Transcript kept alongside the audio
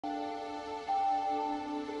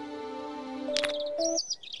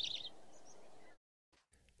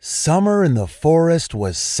Summer in the forest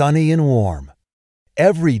was sunny and warm.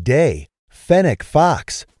 Every day, Fennec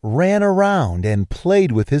Fox ran around and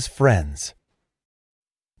played with his friends.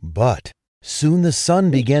 But soon the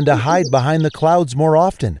sun began to hide behind the clouds more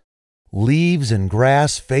often. Leaves and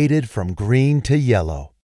grass faded from green to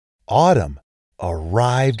yellow. Autumn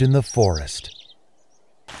arrived in the forest.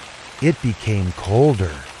 It became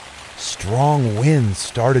colder. Strong winds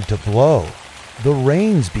started to blow. The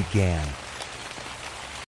rains began.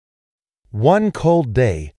 One cold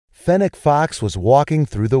day, Fennec Fox was walking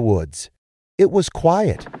through the woods. It was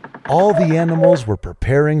quiet. All the animals were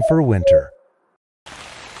preparing for winter.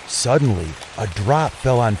 Suddenly, a drop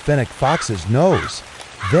fell on Fennec Fox's nose,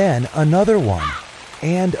 then another one,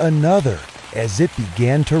 and another, as it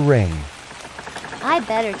began to rain. I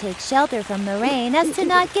better take shelter from the rain as to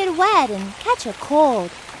not get wet and catch a cold.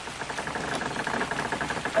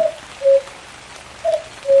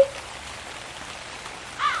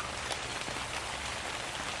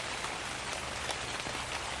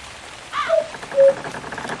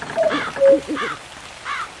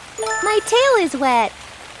 My tail is wet.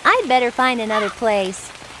 I'd better find another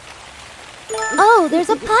place. Oh, there's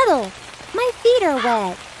a puddle. My feet are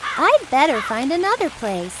wet. I'd better find another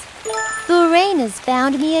place. The rain has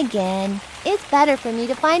found me again. It's better for me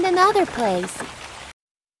to find another place.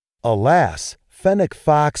 Alas, Fennec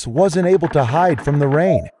Fox wasn't able to hide from the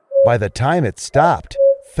rain. By the time it stopped,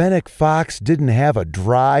 Fennec Fox didn't have a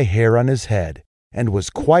dry hair on his head and was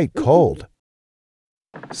quite cold.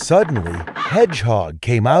 Suddenly, Hedgehog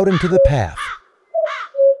came out into the path.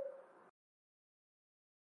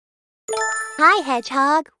 Hi,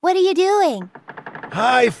 Hedgehog. What are you doing?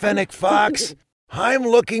 Hi, Fennec Fox. I'm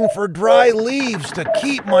looking for dry leaves to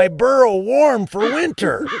keep my burrow warm for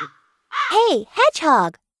winter. Hey,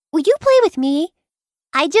 Hedgehog, will you play with me?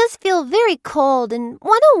 I just feel very cold and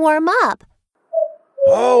want to warm up.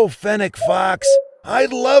 Oh, Fennec Fox,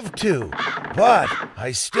 I'd love to, but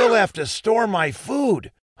I still have to store my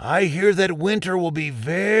food. I hear that winter will be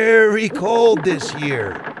very cold this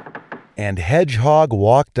year. And Hedgehog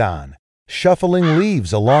walked on, shuffling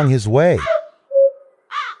leaves along his way.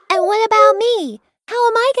 And what about me? How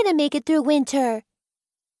am I going to make it through winter?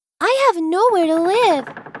 I have nowhere to live.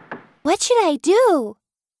 What should I do?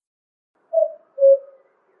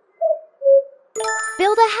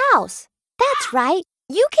 Build a house. That's right.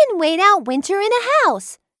 You can wait out winter in a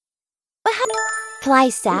house. But how fly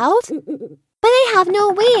south? But I have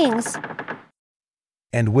no wings.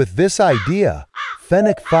 And with this idea,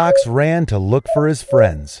 Fennec Fox ran to look for his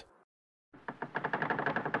friends.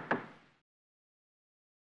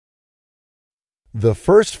 The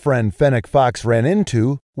first friend Fennec Fox ran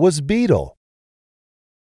into was Beetle.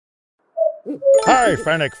 Hi,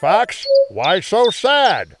 Fennec Fox. Why so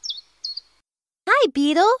sad? Hi,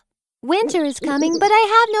 Beetle. Winter is coming, but I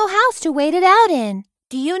have no house to wait it out in.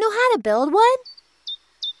 Do you know how to build one?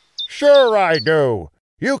 Sure I do.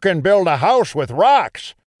 You can build a house with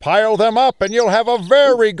rocks. Pile them up and you'll have a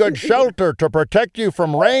very good shelter to protect you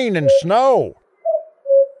from rain and snow.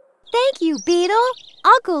 Thank you, Beetle.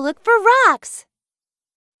 I'll go look for rocks.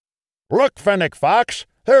 Look, Fennec Fox,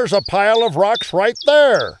 there's a pile of rocks right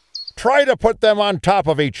there. Try to put them on top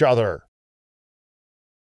of each other.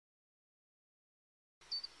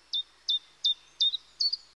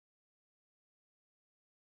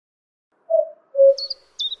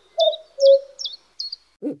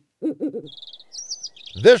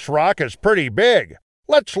 This rock is pretty big.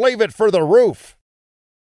 Let's leave it for the roof.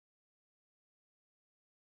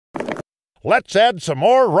 Let's add some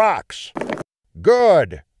more rocks.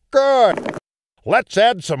 Good. Good. Let's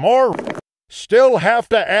add some more. Still have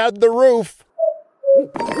to add the roof.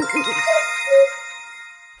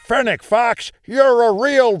 Fennec Fox, you're a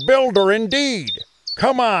real builder indeed.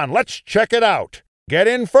 Come on, let's check it out. Get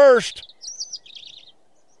in first.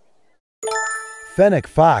 Fennec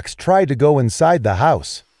Fox tried to go inside the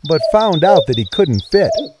house, but found out that he couldn't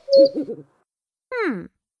fit.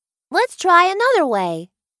 Let's try another way.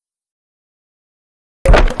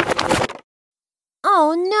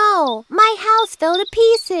 Oh no, my house fell to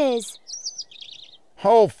pieces.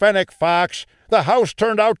 Oh, Fennec Fox, the house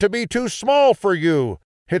turned out to be too small for you.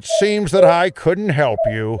 It seems that I couldn't help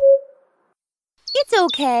you. It's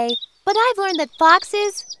okay, but I've learned that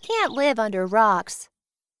foxes can't live under rocks.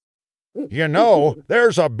 You know,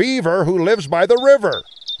 there's a beaver who lives by the river.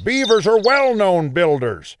 Beavers are well-known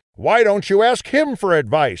builders. Why don't you ask him for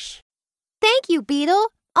advice? Thank you, Beetle.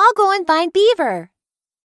 I'll go and find Beaver.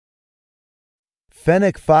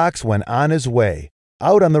 Fennec Fox went on his way,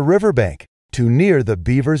 out on the riverbank, to near the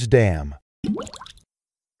beaver's dam.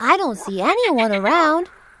 I don't see anyone around.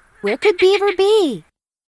 Where could Beaver be?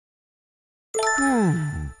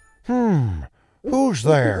 Who's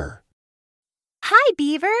there? Hi,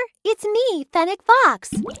 Beaver. It's me, Fennec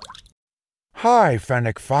Fox. Hi,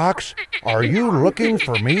 Fennec Fox. Are you looking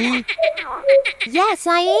for me? Yes,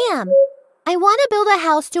 I am. I want to build a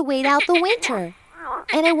house to wait out the winter.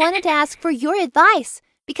 And I wanted to ask for your advice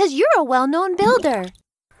because you're a well-known builder.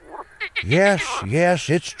 Yes,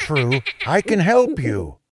 it's true. I can help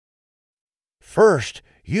you. First,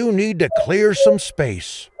 you need to clear some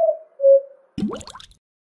space.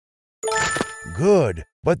 Good,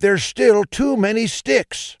 but there's still too many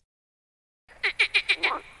sticks.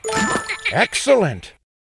 Excellent.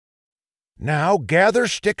 Now gather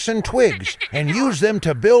sticks and twigs and use them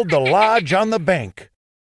to build the lodge on the bank.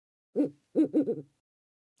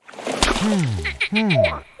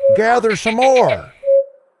 Gather some more.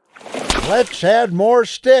 Let's add more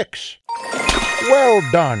sticks. Well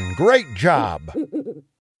done. Great job.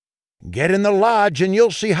 Get in the lodge and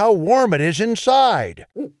you'll see how warm it is inside.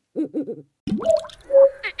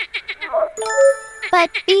 But,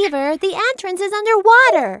 Beaver, the entrance is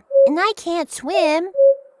underwater, and I can't swim.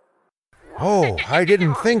 Oh, I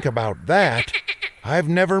didn't think about that. I've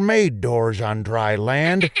never made doors on dry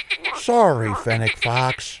land. Sorry, Fennec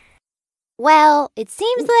Fox. Well, it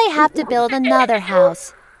seems that I have to build another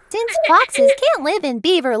house, since foxes can't live in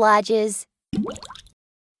beaver lodges.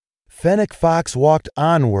 Fennec Fox walked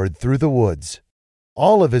onward through the woods.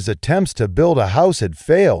 All of his attempts to build a house had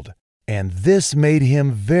failed, and this made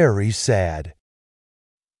him very sad.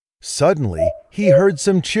 Suddenly, he heard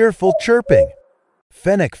some cheerful chirping.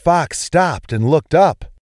 Fennec Fox stopped and looked up.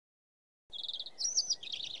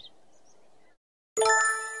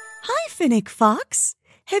 Hi, Fennec Fox.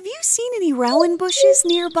 Have you seen any rowan bushes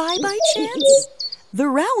nearby by chance? The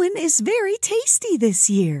rowan is very tasty this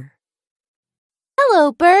year.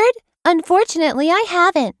 Hello, Bird. Unfortunately, I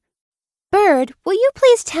haven't. Bird, will you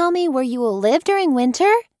please tell me where you will live during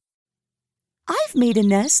winter? I've made a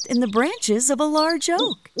nest in the branches of a large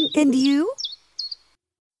oak. And you?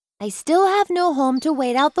 I still have no home to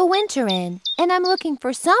wait out the winter in, and I'm looking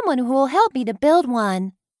for someone who will help me to build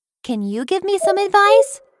one. Can you give me some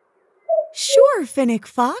advice? Sure, Fennec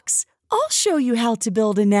Fox. I'll show you how to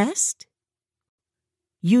build a nest.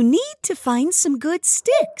 You need to find some good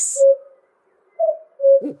sticks.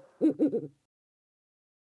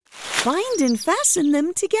 Find and fasten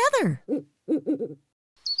them together.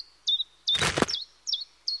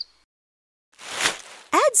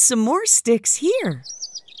 Add some more sticks here.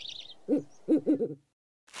 The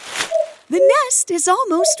nest is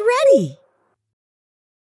almost ready.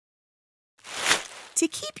 To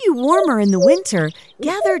keep you warmer in the winter,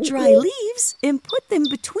 gather dry leaves and put them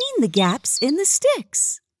between the gaps in the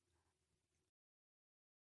sticks.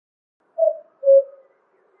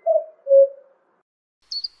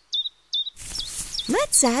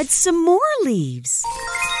 Let's add some more leaves.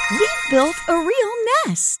 We've built a real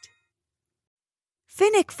nest.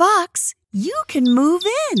 Fennec Fox, you can move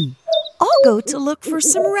in. I'll go to look for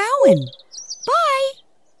some rowan. Bye.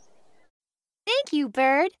 Thank you,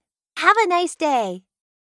 Bird. Have a nice day.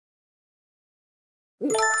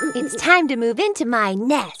 It's time to move into my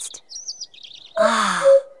nest.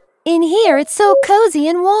 In here it's so cozy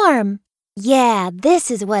and warm. Yeah, this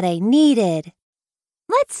is what I needed.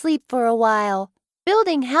 Let's sleep for a while.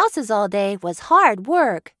 Building houses all day was hard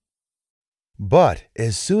work. But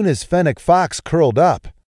as soon as Fennec Fox curled up,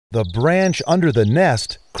 the branch under the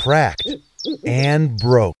nest cracked and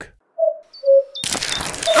broke.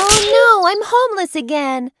 Oh no, I'm homeless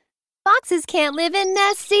again. Foxes can't live in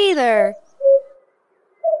nests either.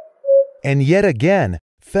 And yet again,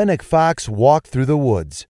 Fennec Fox walked through the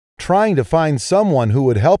woods, trying to find someone who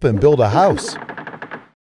would help him build a house.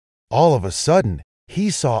 All of a sudden,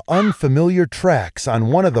 he saw unfamiliar tracks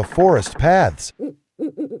on one of the forest paths.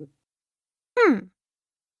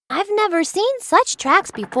 I've never seen such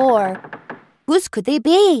tracks before. Whose could they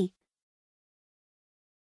be?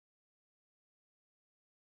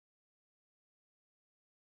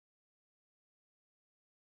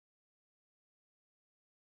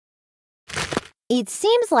 It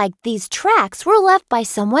seems like these tracks were left by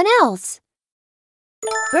someone else.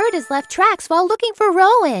 Bird has left tracks while looking for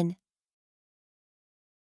Rowan.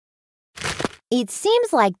 It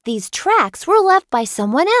seems like these tracks were left by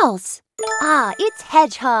someone else. It's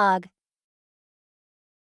Hedgehog.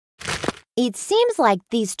 It seems like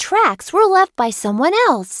these tracks were left by someone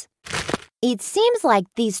else. It seems like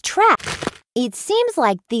these tracks.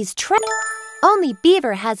 Only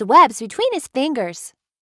Beaver has webs between his fingers.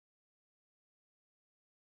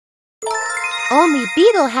 Only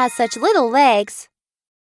Beetle has such little legs.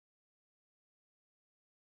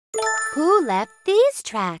 Who left these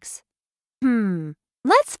tracks?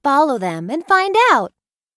 Let's follow them and find out.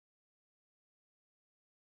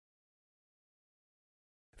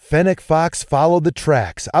 Fennec Fox followed the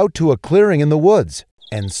tracks out to a clearing in the woods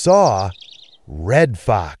and saw Red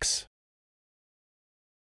Fox.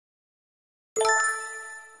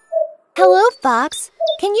 Hello, Fox.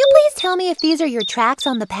 Can you please tell me if these are your tracks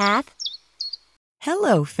on the path?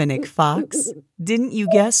 Hello, Fennec Fox. Didn't you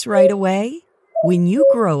guess right away? When you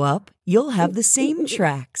grow up, you'll have the same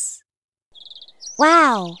tracks.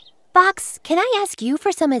 Wow. Fox, can I ask you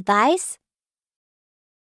for some advice?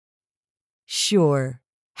 Sure.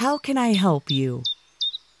 How can I help you?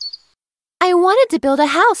 I wanted to build a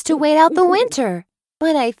house to wait out the winter,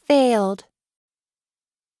 but I failed.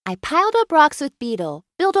 I piled up rocks with beetle,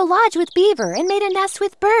 built a lodge with beaver, and made a nest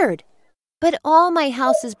with bird. But all my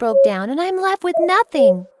houses broke down and I'm left with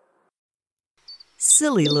nothing.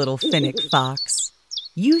 Silly little Fennec Fox.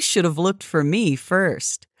 You should have looked for me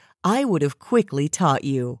first. I would have quickly taught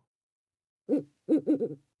you.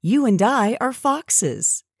 You and I are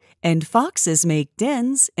foxes, and foxes make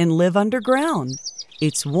dens and live underground.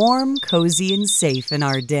 It's warm, cozy, and safe in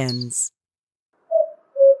our dens.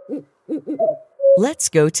 Let's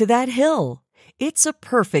go to that hill. It's a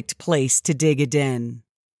perfect place to dig a den.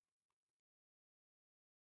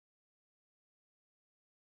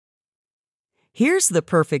 Here's the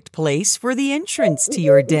perfect place for the entrance to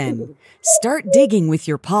your den. Start digging with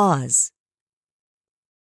your paws.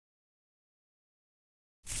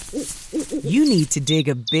 You need to dig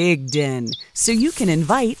a big den so you can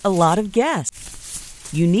invite a lot of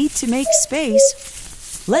guests. You need to make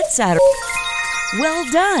space. Let's add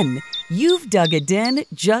Well done! You've dug a den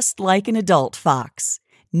just like an adult fox.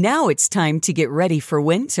 Now it's time to get ready for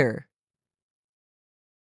winter.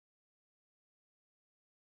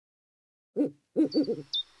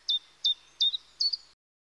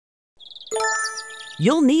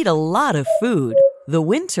 You'll need a lot of food. The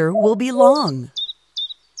winter will be long.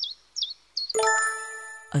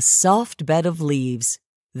 A soft bed of leaves.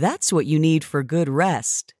 That's what you need for good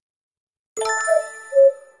rest.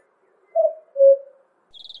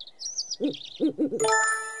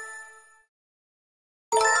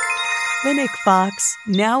 Fennec Fox,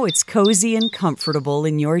 now it's cozy and comfortable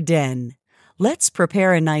in your den. Let's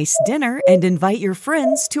prepare a nice dinner and invite your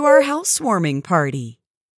friends to our housewarming party.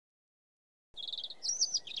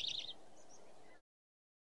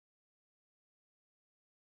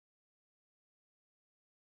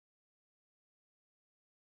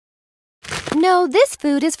 No, this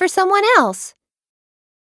food is for someone else.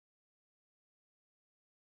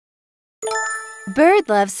 Bird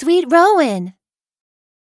loves sweet rowan.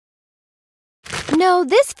 No,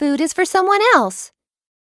 this food is for someone else.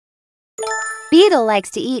 Beetle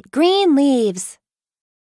likes to eat green leaves.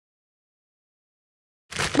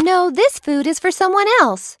 No, this food is for someone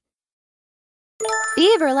else.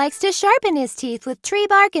 Beaver likes to sharpen his teeth with tree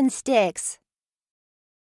bark and sticks.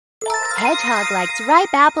 Hedgehog likes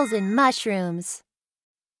ripe apples and mushrooms.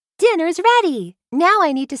 Dinner's ready. Now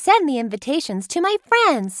I need to send the invitations to my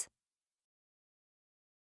friends.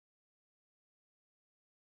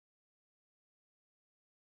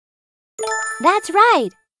 That's right.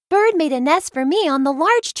 Bird made a nest for me on the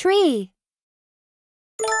large tree.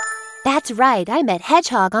 That's right. I met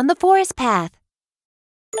Hedgehog on the forest path.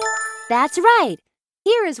 That's right.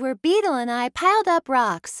 Here is where Beetle and I piled up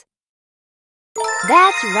rocks.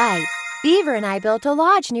 That's right. Beaver and I built a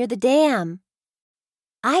lodge near the dam.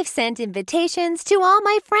 I've sent invitations to all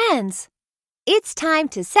my friends. It's time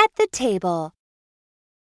to set the table.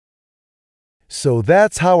 So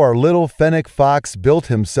that's how our little Fennec Fox built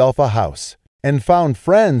himself a house and found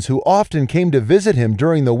friends who often came to visit him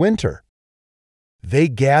during the winter. They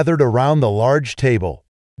gathered around the large table,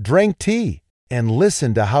 drank tea, and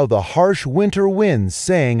listened to how the harsh winter winds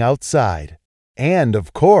sang outside. And,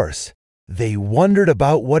 of course, they wondered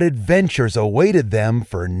about what adventures awaited them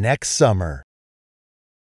for next summer.